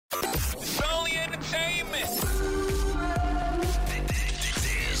entertainment.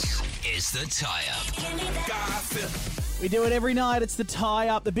 This is the tie-up. Gossip. We do it every night. It's the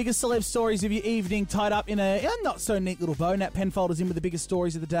tie-up. The biggest celeb stories of your evening tied up in a not-so-neat little bow. Nat Penfolder's in with the biggest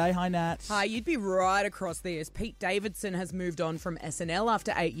stories of the day. Hi, Nat. Hi, you'd be right across this. Pete Davidson has moved on from SNL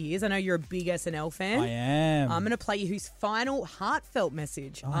after 8 years. I know you're a big SNL fan. I am. I'm going to play you his final heartfelt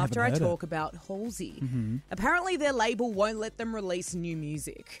message after I talk about Halsey. Mm-hmm. Apparently, their label won't let them release new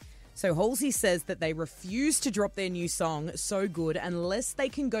music. So Halsey says that they refuse to drop their new song, So Good, unless they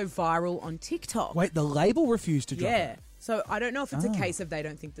can go viral on TikTok. Wait, the label refused to drop it? So I don't know if it's a case of they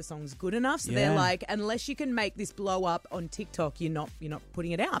don't think the song's good enough. So they're like, unless you can make this blow up on TikTok, you're not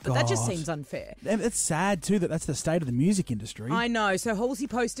putting it out. But that just seems unfair. It's sad too that that's the state of the music industry. I know. So Halsey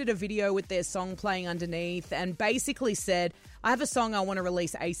posted a video with their song playing underneath and basically said, I have a song I want to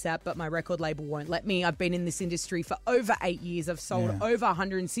release ASAP, but my record label won't let me. I've been in this industry for over 8 years. I've sold over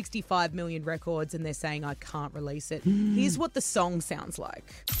 165 million records, and they're saying I can't release it. Here's what the song sounds like.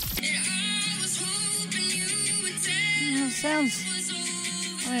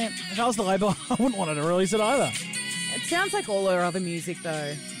 If I was the label, I wouldn't want to release it either. It sounds like all her other music,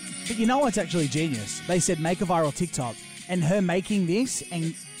 though. But you know what's actually genius? They said make a viral TikTok, and her making this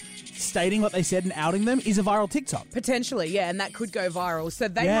and stating what they said and outing them is a viral TikTok. Potentially, yeah, and that could go viral. So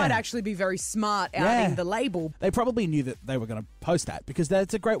they might actually be very smart outing the label. They probably knew that they were going to post that because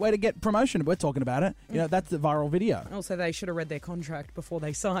that's a great way to get promotion. We're talking about it. You know, that's the viral video. Also, they should have read their contract before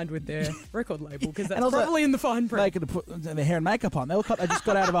they signed with their record label because that's probably in the fine print. They could have put their hair and makeup on. They look like they just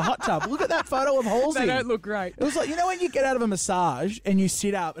got out of a hot tub. Look at that photo of Halsey. They don't look great. It was like, you know when you get out of a massage and you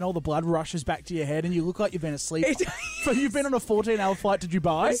sit up and all the blood rushes back to your head and you look like you've been asleep. So you've been on a 14-hour flight to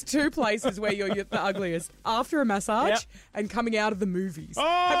Dubai. There's two places where you're the ugliest. After a massage and coming out of the movies.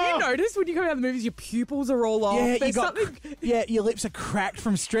 Have you noticed when you come out of the movies, your pupils are all off? Yeah, your lips are cracked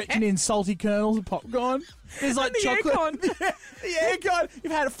from stretching in salty kernels of popcorn. There's like chocolate. The aircon.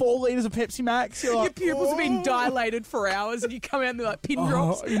 You've had 4 litres of Pepsi Max. You're like, your pupils have been dilated for hours and you come out and they're like pin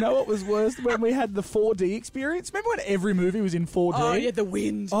drops. You know what was worse? When we had the 4D experience. Remember when every movie was in 4D? Oh, yeah, the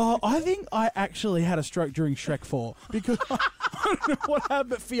wind. Oh, I think I actually had a stroke during Shrek 4 because I don't know what happened,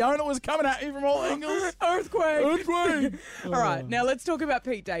 but Fiona was coming at me from all angles. Earthquake. All right, now let's talk about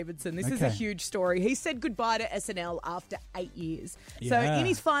Pete Davidson. This is a huge story. He said goodbye to SNL after 8 years. So in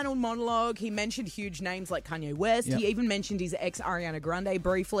his final monologue, he mentioned huge names like Kanye West. He even mentioned his ex Ariana Grande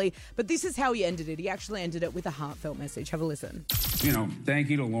briefly. But this is how he ended it. He actually ended it with a heartfelt message. Have a listen. You know, thank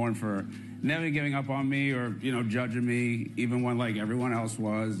you to Lauren for never giving up on me or, judging me, even when, everyone else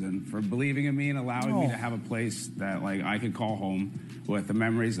was, and for believing in me and allowing me to have a place that, I could call home with the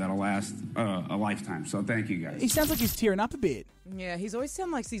memories that'll last a lifetime. So thank you, guys. He sounds like he's tearing up a bit. Yeah, he's always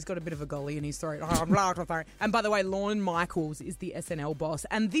sound like he's got a bit of a golly in his throat. And by the way, Lorne Michaels is the SNL boss.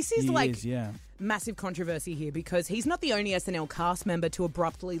 And this is massive controversy here because he's not the only SNL cast member to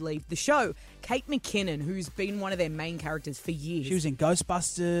abruptly leave the show. Kate McKinnon, who's been one of their main characters for years. She was in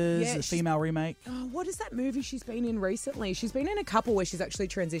Ghostbusters, the female remake. Oh, what is that movie she's been in recently? She's been in a couple where she's actually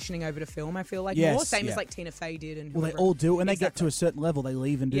transitioning over to film, I feel like. More same as Tina Fey did. And they all do. When they get to a certain level, they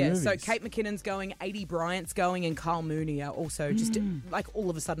leave and do movies. So Kate McKinnon's going, A.D. Bryant's going, and Carl Mooney are also just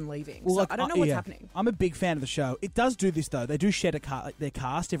all of a sudden leaving. Well, I don't know what's happening. I'm a big fan of the show. It does do this though. They do shed their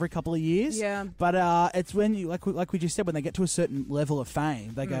cast every couple of years. Yeah. But it's when you like we just said, when they get to a certain level of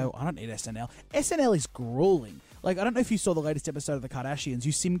fame, they go, I don't need SNL. SNL is grueling. I don't know if you saw the latest episode of The Kardashians.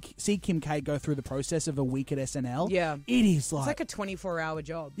 You see Kim K go through the process of a week at SNL. Yeah. It is it's like a 24-hour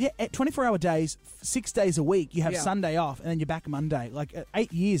job. Yeah, at 24-hour days, 6 days a week. You have Sunday off, and then you're back Monday.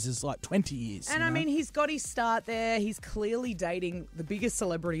 8 years is like 20 years. And I mean, he's got his start there. He's clearly dating the biggest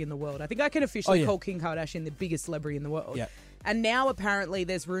celebrity in the world. I think I can officially call Kim Kardashian the biggest celebrity in the world. Yeah. And now apparently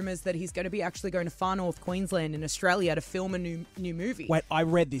there's rumours that he's going to be actually going to Far North Queensland in Australia to film a new movie. Wait, I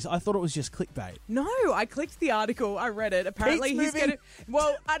read this. I thought it was just clickbait. No, I clicked the article. I read it. Apparently he's going to...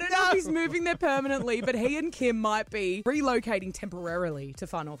 Well, I don't know if he's moving there permanently, but he and Kim might be relocating temporarily to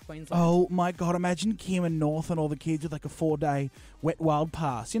Far North Queensland. Oh my God, imagine Kim and North and all the kids with a 4-day wet wild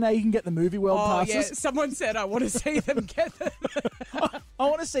pass. You can get the movie world passes. Yeah, someone said I want to see them get them. I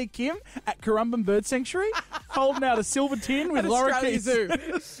want to see Kim at Currumbin Bird Sanctuary holding out a silver tin with Australia lorikeets. Zoo.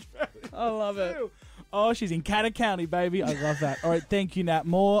 I love it. Oh, she's in Catter County, baby. I love that. All right, thank you, Nat.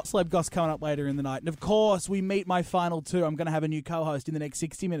 More celeb goss coming up later in the night. And of course, we meet my final two. I'm going to have a new co-host in the next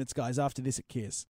 60 minutes, guys, after this at Kiss.